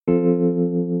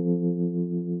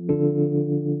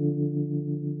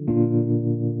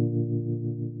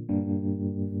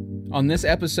On this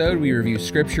episode, we review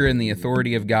Scripture and the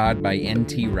Authority of God by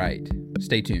N.T. Wright.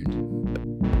 Stay tuned.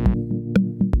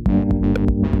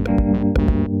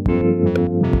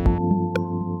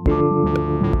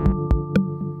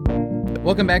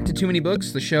 Welcome back to Too Many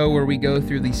Books, the show where we go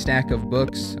through the stack of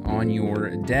books on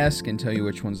your desk and tell you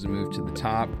which ones to move to the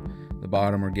top, the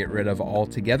bottom, or get rid of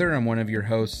altogether. I'm one of your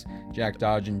hosts, Jack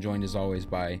Dodge, and joined as always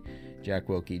by Jack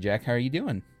Wilkie. Jack, how are you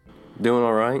doing? Doing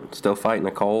all right. Still fighting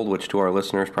a cold, which to our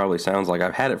listeners probably sounds like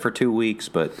I've had it for 2 weeks,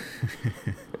 but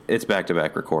it's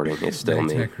back-to-back recording. It's still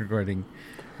me. Back-to-back recording.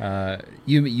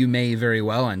 You may very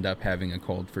well end up having a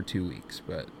cold for 2 weeks,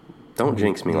 but... Don't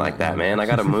jinx me like that, man. I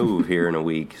got to move here in a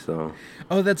week, so...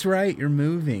 Oh, that's right. You're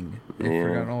moving. I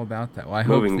forgot all about that. Well, I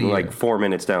hope moving like 4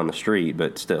 minutes down the street,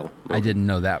 but still. I didn't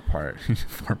know that part.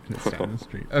 4 minutes down the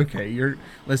street. Okay,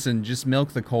 listen, just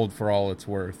milk the cold for all it's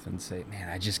worth and say, man,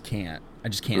 I just can't do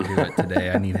it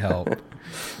today. I need help.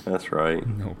 That's right.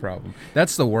 No problem.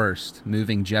 That's the worst,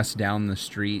 moving just down the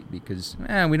street because,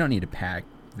 we don't need to pack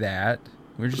that.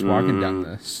 We're just walking down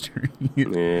the street.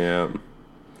 Yeah.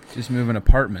 Just moving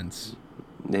apartments.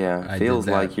 Yeah, feels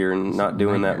like you're not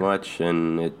doing that much,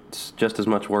 and it's just as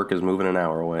much work as moving an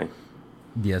hour away.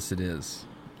 Yes, it is.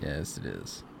 Yes, it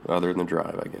is. Other than the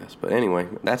drive, I guess. But anyway,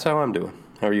 that's how I'm doing.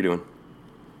 How are you doing?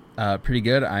 Pretty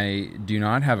good. I do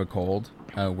not have a cold.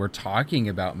 We're talking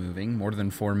about moving more than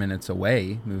 4 minutes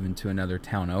away, moving to another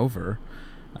town over.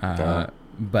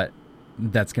 But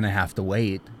that's going to have to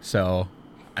wait. So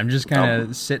I'm just kind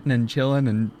of sitting and chilling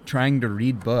and trying to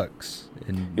read books.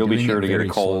 And you'll be sure to get a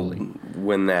cold slowly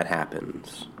when that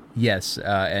happens. Yes,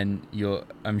 and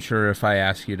I'm sure if I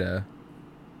ask you to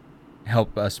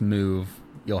help us move,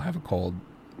 you'll have a cold.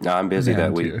 No, I'm busy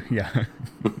that week. Yeah,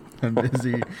 I'm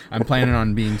busy. I'm planning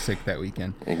on being sick that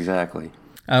weekend. Exactly.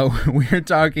 We're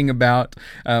talking about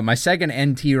my second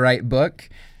N.T. Wright book,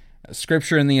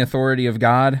 Scripture and the Authority of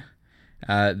God.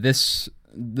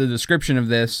 The description of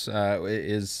this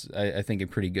is, I think, a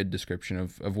pretty good description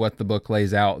of what the book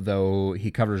lays out, though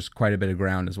he covers quite a bit of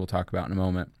ground, as we'll talk about in a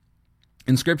moment.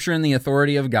 In Scripture and the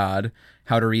Authority of God,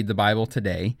 How to Read the Bible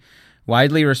Today,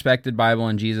 widely respected Bible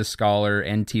and Jesus scholar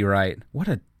N.T. Wright. What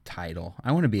a title.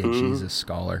 I want to be a Jesus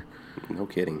scholar. No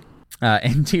kidding.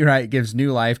 N.T. Wright gives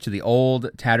new life to the old,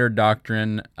 tattered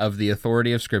doctrine of the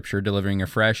authority of Scripture, delivering a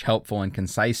fresh, helpful, and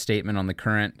concise statement on the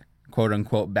current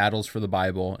quote-unquote battles for the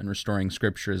Bible and restoring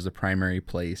Scripture as the primary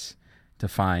place to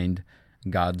find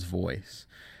God's voice.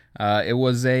 It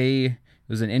was an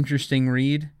interesting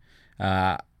read.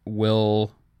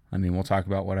 We'll talk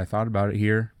about what I thought about it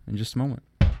here in just a moment.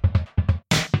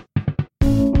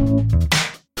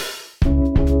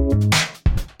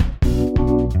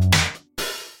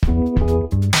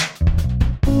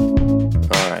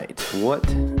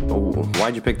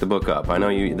 Why'd you pick the book up? I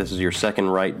know this is your second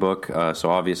Wright book,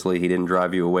 so obviously he didn't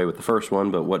drive you away with the first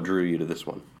one, but what drew you to this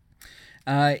one?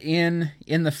 In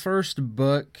the first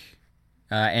book,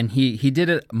 and he did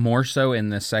it more so in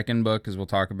the second book, as we'll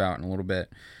talk about in a little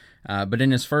bit, but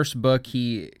in his first book,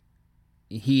 he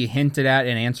hinted at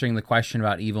in answering the question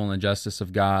about evil and the justice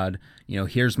of God,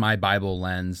 here's my Bible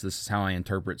lens, this is how I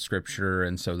interpret Scripture,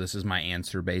 and so this is my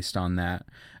answer based on that,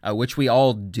 which we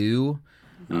all do,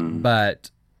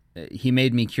 but he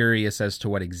made me curious as to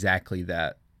what exactly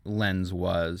that lens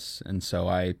was, and so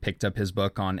I picked up his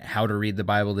book on how to read the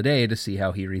Bible today to see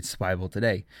how he reads the Bible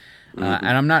today. And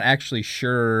I'm not actually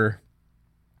sure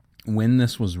when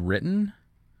this was written.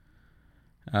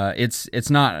 It's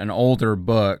not an older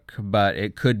book, but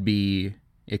it could be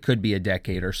a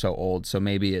decade or so old, so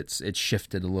maybe it's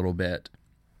shifted a little bit.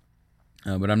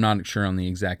 But I'm not sure on the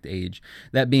exact age.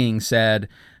 That being said,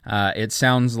 it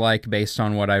sounds like, based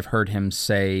on what I've heard him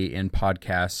say in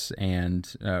podcasts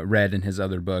and read in his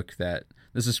other book, that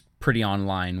this is pretty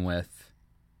online with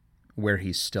where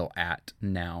he's still at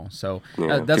now. So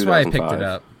that's why I picked it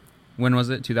up. When was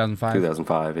it? 2005?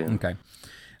 2005, yeah.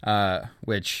 Okay.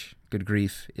 Which, good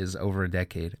grief, is over a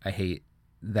decade. I hate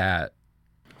that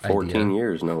 14 idea.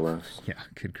 Years, no less. Yeah,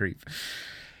 good grief.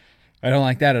 I don't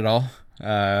like that at all.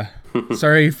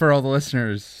 Sorry for all the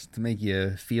listeners to make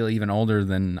you feel even older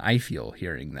than I feel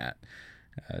hearing that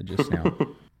just now.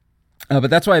 But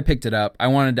that's why I picked it up. I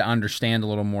wanted to understand a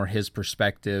little more his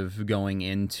perspective going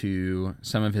into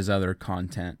some of his other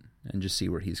content and just see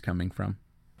where he's coming from.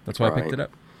 That's why I picked it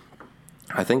up.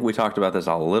 I think we talked about this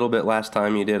a little bit last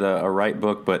time you did a Wright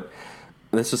book, but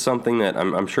this is something that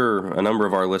I'm sure a number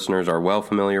of our listeners are well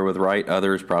familiar with Wright.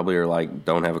 Others probably are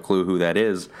don't have a clue who that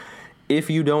is. If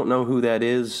you don't know who that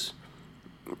is,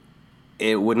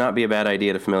 it would not be a bad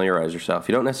idea to familiarize yourself.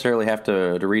 You don't necessarily have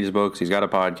to read his books. He's got a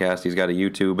podcast. He's got a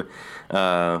YouTube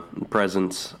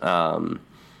presence.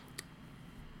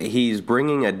 he's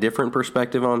bringing a different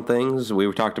perspective on things.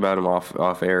 We talked about him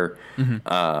off air.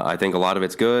 I think a lot of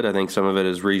it's good. I think some of it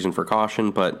is reason for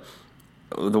caution, but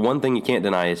the one thing you can't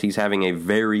deny is he's having a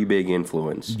very big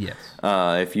influence. Yes.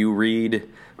 If you read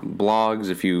blogs,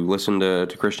 if you listen to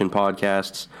Christian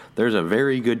podcasts, there's a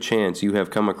very good chance you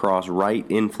have come across right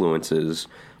influences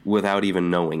without even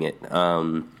knowing it.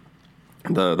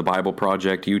 The Bible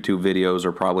Project YouTube videos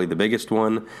are probably the biggest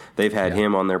one. They've had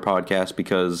him on their podcast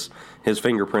because his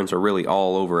fingerprints are really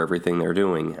all over everything they're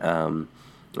doing. And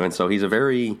so he's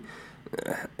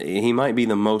he might be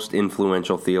the most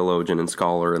influential theologian and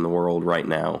scholar in the world right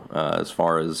now, as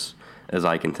far as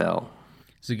I can tell.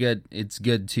 It's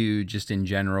good to just in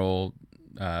general.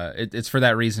 It's for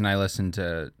that reason I listen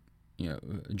to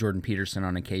Jordan Peterson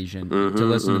on occasion to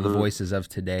listen to the voices of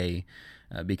today,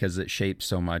 because it shapes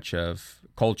so much of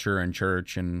culture and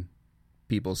church and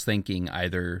people's thinking,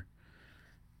 either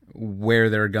where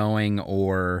they're going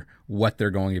or what they're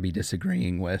going to be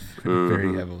disagreeing with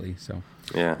very heavily. So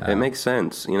it makes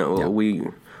sense.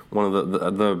 One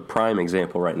of the prime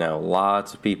example right now,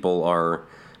 lots of people are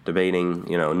debating,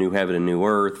 new heaven and new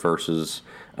earth versus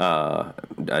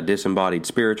a disembodied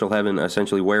spiritual heaven.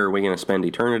 Essentially, where are we going to spend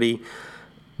eternity?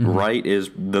 Wright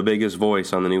is the biggest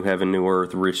voice on the new heaven, new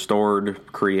earth,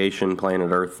 restored creation,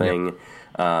 planet Earth thing.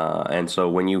 And so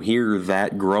when you hear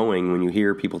that growing, when you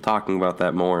hear people talking about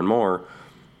that more and more,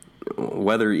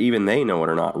 whether even they know it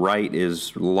or not, Wright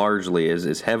is largely,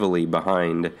 is heavily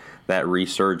behind that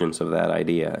resurgence of that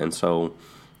idea. And so,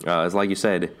 as like you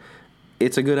said,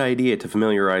 it's a good idea to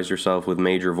familiarize yourself with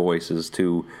major voices,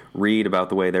 to read about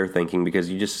the way they're thinking, because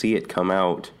you just see it come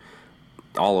out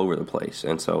all over the place.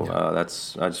 And so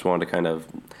I just wanted to kind of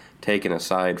take an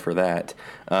aside for that.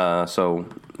 So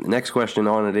the next question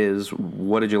on it is,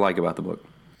 what did you like about the book?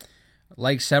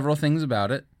 Like several things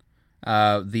about it.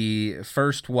 The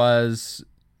first was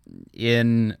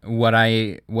in what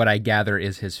I gather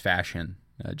is his fashion.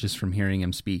 Just from hearing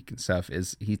him speak and stuff,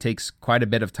 is he takes quite a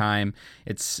bit of time.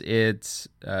 It's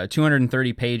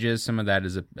 230 pages. Some of that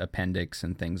is appendix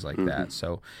and things like that.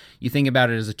 So you think about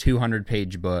it as a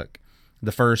 200-page book.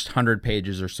 The first 100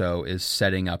 pages or so is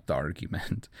setting up the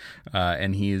argument,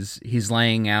 and he's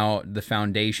laying out the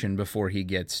foundation before he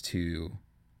gets to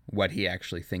what he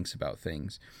actually thinks about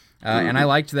things. And I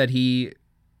liked that he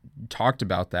talked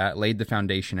about that, laid the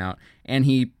foundation out, and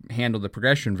he handled the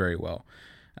progression very well.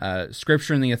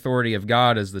 Scripture and the Authority of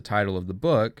God is the title of the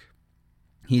book.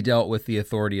 He dealt with the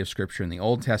authority of Scripture in the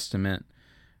Old Testament,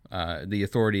 the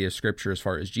authority of Scripture as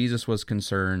far as Jesus was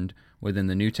concerned within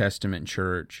the New Testament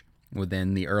church,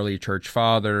 within the early church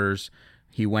fathers.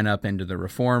 He went up into the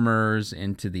Reformers,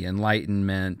 into the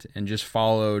Enlightenment, and just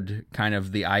followed kind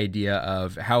of the idea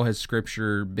of how has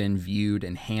Scripture been viewed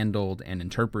and handled and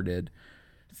interpreted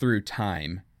through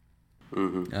time.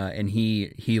 And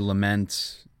he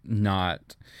laments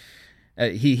not...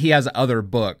 he has other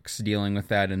books dealing with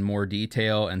that in more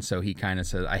detail, and so he kind of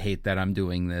says, I hate that I'm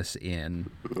doing this in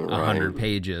 100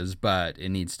 pages, but it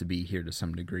needs to be here to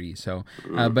some degree. So,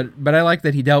 but I like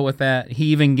that he dealt with that. He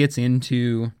even gets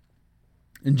into,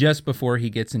 just before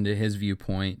he gets into his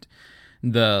viewpoint,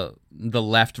 the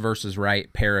left versus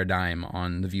right paradigm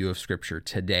on the view of Scripture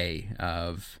today,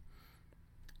 of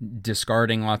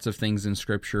discarding lots of things in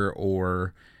Scripture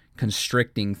or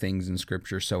constricting things in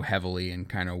Scripture so heavily, and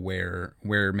kind of where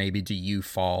maybe do you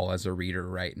fall as a reader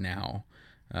right now,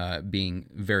 being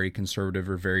very conservative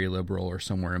or very liberal or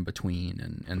somewhere in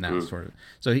between, and that sort of.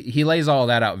 So he lays all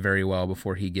that out very well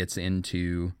before he gets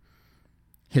into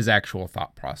his actual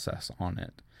thought process on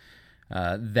it.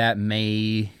 I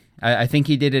think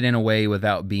he did it in a way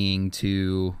without being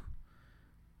too,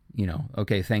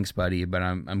 okay, thanks, buddy, but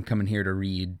I'm coming here to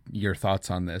read your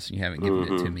thoughts on this. You haven't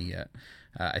given it to me yet.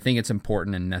 I think it's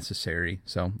important and necessary.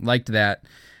 So liked that.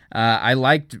 I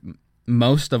liked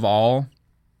most of all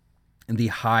the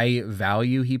high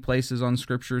value he places on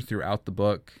Scripture throughout the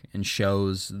book, and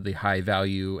shows the high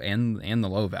value and the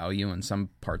low value in some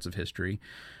parts of history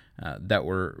that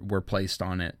were placed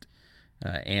on it,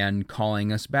 and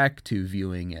calling us back to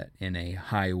viewing it in a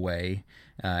high way.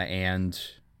 And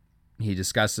he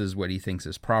discusses what he thinks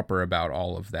is proper about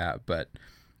all of that, but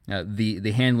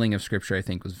the handling of Scripture, I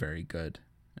think, was very good,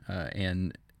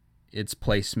 and its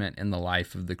placement in the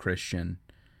life of the Christian,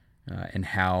 and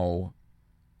how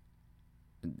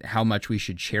much we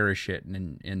should cherish it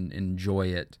and enjoy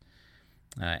it,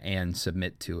 and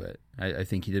submit to it. I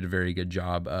think he did a very good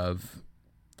job of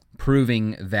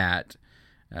proving that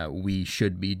we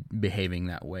should be behaving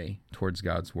that way towards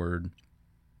God's Word.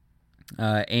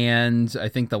 And I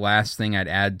think the last thing I'd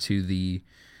add to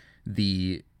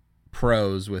the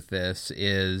pros with this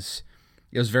is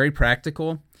It was very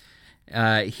practical.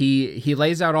 He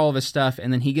lays out all of his stuff,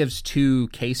 and then he gives 2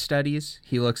 case studies.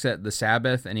 He looks at the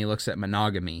Sabbath, and he looks at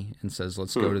monogamy, and says,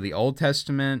 let's go to the Old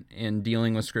Testament in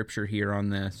dealing with Scripture here on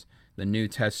this. The New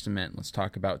Testament, let's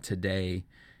talk about today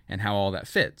and how all that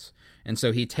fits. And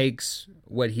so he takes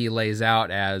what he lays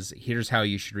out as, here's how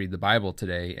you should read the Bible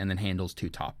today, and then handles 2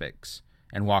 topics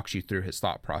and walks you through his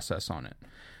thought process on it,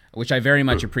 which I very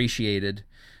much appreciated,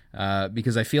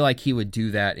 because I feel like he would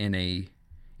do that in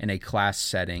a class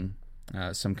setting,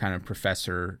 some kind of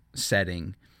professor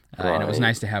setting, and it was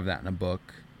nice to have that in a book,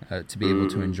 to be able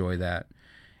to enjoy that.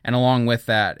 And along with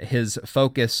that, his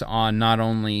focus on not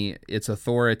only it's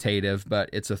authoritative, but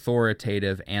it's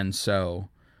authoritative and so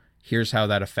here's how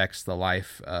that affects the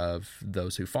life of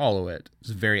those who follow it.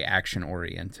 It's very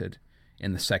action-oriented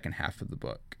in the second half of the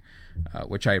book,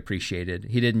 which I appreciated.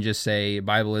 He didn't just say,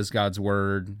 Bible is God's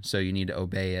word, so you need to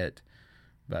obey it,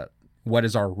 but what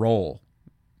is our role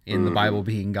in the Bible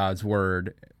being God's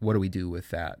word? What do we do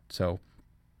with that? So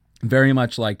very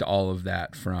much liked all of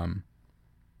that from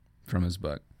his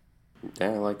book.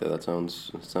 Yeah, I like that. That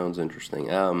sounds interesting.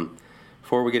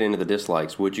 Before we get into the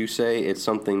dislikes, would you say it's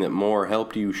something that more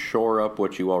helped you shore up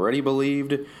what you already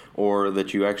believed, or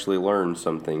that you actually learned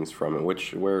some things from it?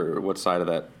 What side of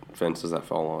that fence does that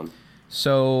fall on?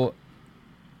 So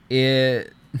a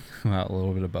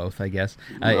little bit of both, I guess.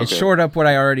 It shored up what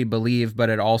I already believed,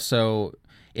 but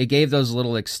it gave those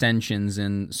little extensions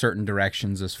in certain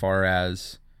directions as far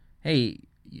as, hey,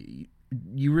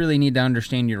 you really need to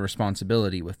understand your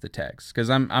responsibility with the text, because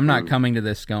I'm not coming to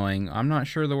this going, I'm not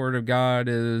sure the Word of God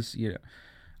is,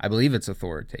 I believe it's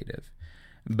authoritative,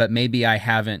 but maybe I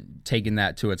haven't taken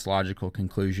that to its logical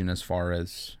conclusion as far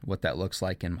as what that looks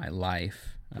like in my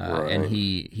life, and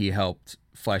he helped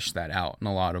flesh that out in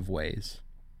a lot of ways.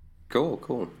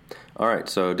 Cool. All right,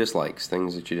 so dislikes,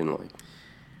 things that you didn't like.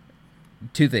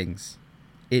 2 things.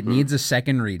 It needs a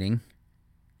second reading,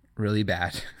 really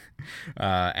bad.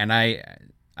 And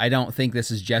I don't think this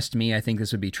is just me. I think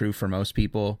this would be true for most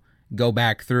people. Go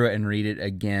back through it and read it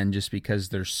again, just because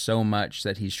there's so much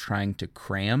that he's trying to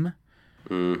cram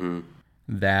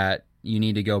that you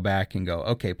need to go back and go,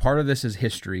 okay, part of this is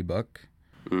history book.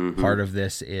 Part of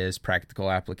this is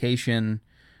practical application.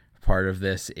 Part of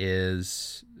this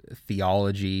is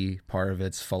theology. Part of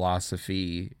it's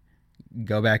philosophy.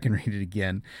 Go back and read it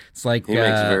again. It's like he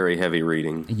makes very heavy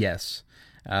reading. Yes.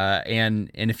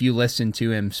 And if you listen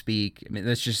to him speak, I mean,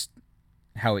 that's just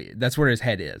that's where his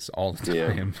head is all the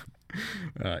time.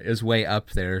 Is way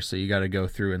up there. So you got to go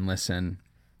through and listen,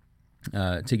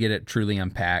 to get it truly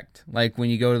unpacked. Like when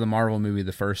you go to the Marvel movie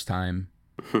the first time,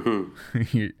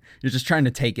 you're just trying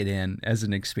to take it in as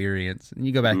an experience. And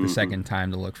you go back the second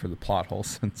time to look for the plot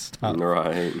holes and stuff.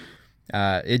 Right.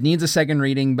 It needs a second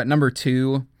reading, but number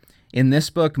 2, in this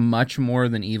book, much more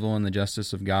than evil and the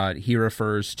justice of God, he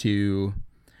refers to,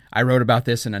 I wrote about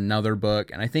this in another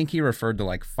book, and I think he referred to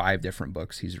like 5 different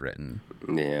books he's written.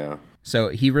 Yeah. So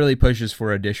he really pushes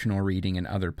for additional reading in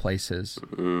other places.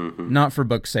 Not for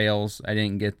book sales, I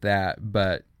didn't get that,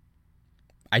 but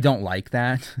I don't like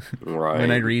that when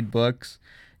I read books.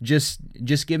 Just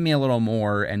give me a little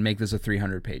more and make this a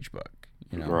 300-page book.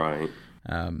 Right.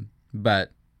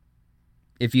 But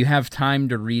if you have time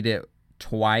to read it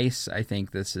twice, I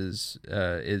think this is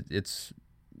it's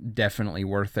definitely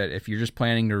worth it. If you're just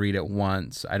planning to read it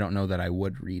once, I don't know that I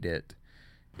would read it,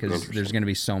 because there's going to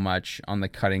be so much on the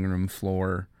cutting room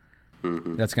floor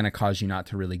that's going to cause you not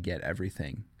to really get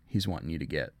everything he's wanting you to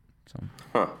get.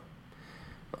 So,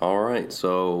 all right.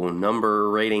 So number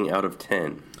rating out of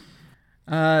 10.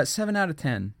 7 out of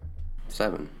 10.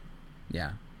 7.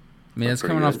 Yeah. I mean, it's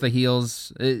coming off the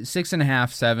heels,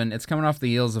 6.5, 7. It's coming off the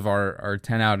heels of our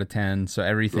 10 out of 10, so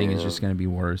everything is just going to be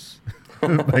worse.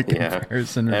 By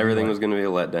comparison. Everything was going to be a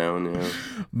letdown, yeah.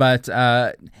 But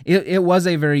it was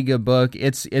a very good book.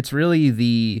 It's really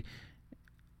the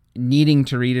needing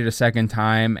to read it a second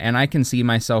time, and I can see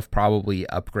myself probably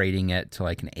upgrading it to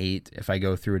like an 8 if I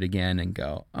go through it again and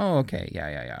go, oh, okay,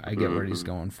 yeah, I get where he's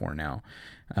going for now.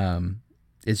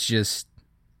 It's just,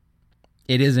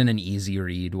 it isn't an easy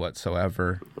read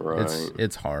whatsoever. Right.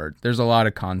 It's hard. There's a lot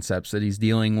of concepts that he's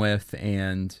dealing with,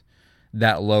 and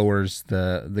that lowers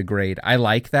the grade. I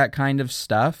like that kind of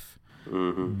stuff,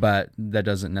 but that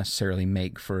doesn't necessarily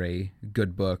make for a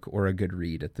good book or a good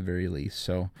read at the very least.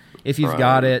 So if you've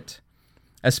got it,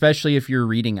 especially if you're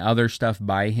reading other stuff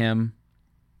by him,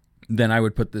 then I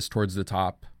would put this towards the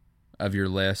top of your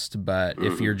list. But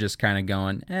if you're just kind of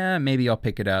going, maybe I'll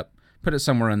pick it up, put it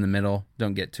somewhere in the middle.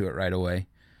 Don't get to it right away.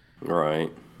 Right.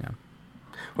 Yeah.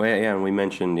 Well, yeah, and we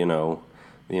mentioned,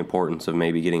 the importance of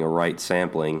maybe getting a right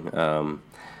sampling.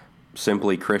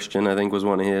 Simply Christian, I think, was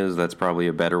one of his. That's probably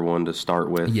a better one to start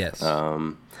with. Yes.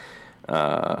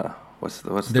 What's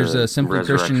There's a Simply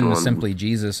Christian and a one? Simply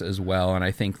Jesus as well, and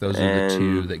I think those are the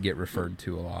two that get referred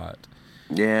to a lot.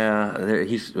 Yeah,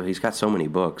 he's got so many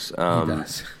books. He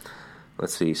does.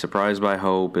 Let's see. Surprised by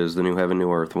Hope is the New Heaven,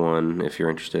 New Earth one, if you're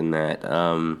interested in that.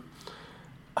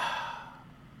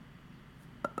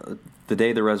 The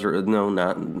Day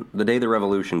the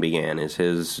Revolution Began is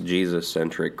his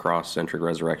Jesus-centric, cross-centric,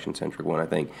 resurrection-centric one, I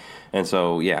think. And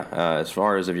so, yeah, as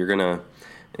far as if you're going to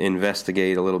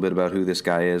investigate a little bit about who this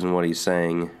guy is and what he's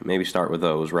saying, maybe start with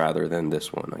those rather than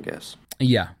this one, I guess.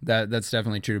 Yeah, that's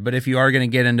definitely true. But if you are going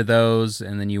to get into those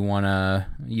and then you wanna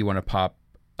pop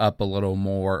up a little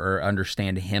more or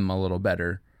understand him a little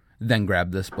better, then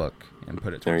grab this book and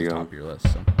put it to the top of your list.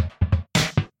 So.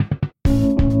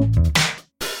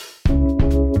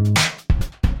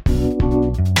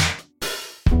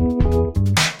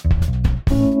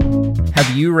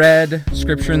 Have you read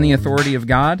Scripture and the Authority of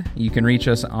God? You can reach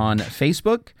us on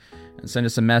Facebook and send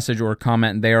us a message or a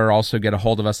comment there, or also get a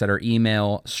hold of us at our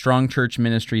email,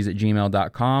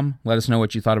 strongchurchministries@gmail.com. Let us know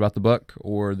what you thought about the book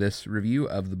or this review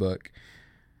of the book.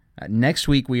 Next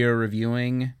week we are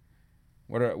reviewing,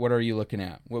 what are you looking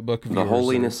at? What book of The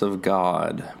Holiness of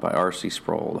God by R.C.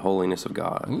 Sproul. The Holiness of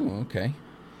God. Ooh, okay.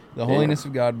 The Holiness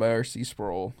of God by R.C.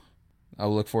 Sproul.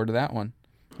 I'll look forward to that one.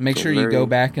 Make sure you go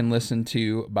back and listen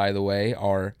to, by the way,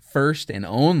 our first and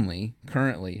only,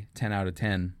 currently, 10 out of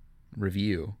 10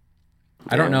 review.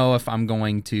 I don't know if I'm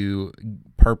going to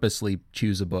purposely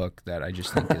choose a book that I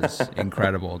just think is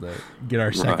incredible to get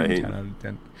our second 10 out of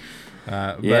 10.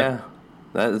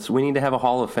 We need to have a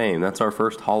Hall of Fame. That's our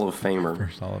first Hall of Famer.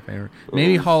 First Hall of Famer.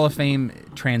 Maybe Hall of Fame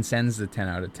transcends the 10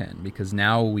 out of 10 because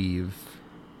now we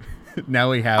have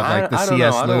like the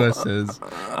C.S. Lewis's.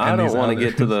 I don't want to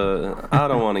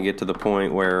get to the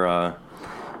point where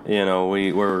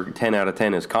where 10 out of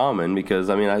 10 is common, because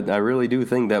I really do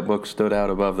think that book stood out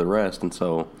above the rest, and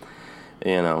so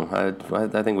I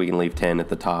think we can leave 10 at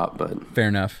the top. But fair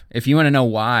enough. If you want to know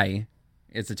why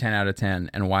it's a 10 out of 10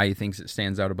 and why he thinks it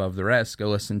stands out above the rest, go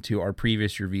listen to our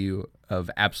previous review of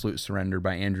Absolute Surrender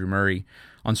by Andrew Murray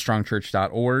on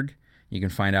strongchurch.org. You can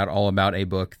find out all about a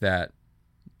book that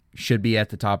should be at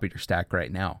the top of your stack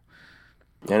right now.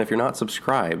 And if you're not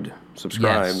subscribed,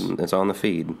 Yes. It's on the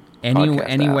feed.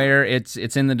 Anywhere, it's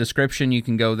in the description. You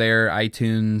can go there,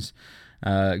 iTunes,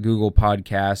 Google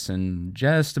Podcasts, and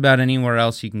just about anywhere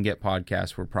else you can get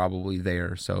podcasts. We're probably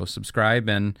there. So subscribe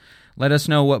and let us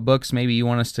know what books maybe you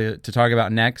want us to talk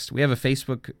about next. We have a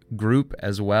Facebook group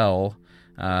as well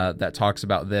that talks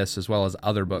about this, as well as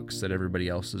other books that everybody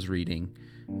else is reading,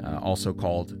 also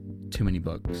called Too Many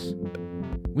Books.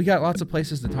 We got lots of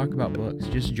places to talk about books.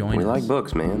 Just join us. We like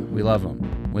books, man. We love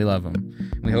them. We love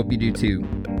them. We hope you do too.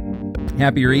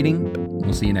 Happy reading.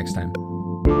 We'll see you next time.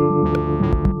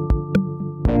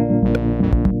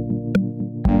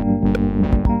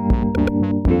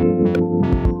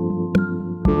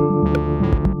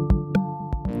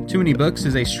 Too Many Books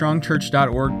is a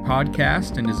strongchurch.org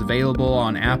podcast and is available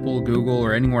on Apple, Google,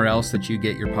 or anywhere else that you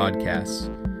get your podcasts.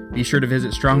 Be sure to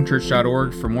visit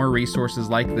strongchurch.org for more resources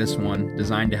like this one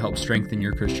designed to help strengthen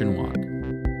your Christian walk.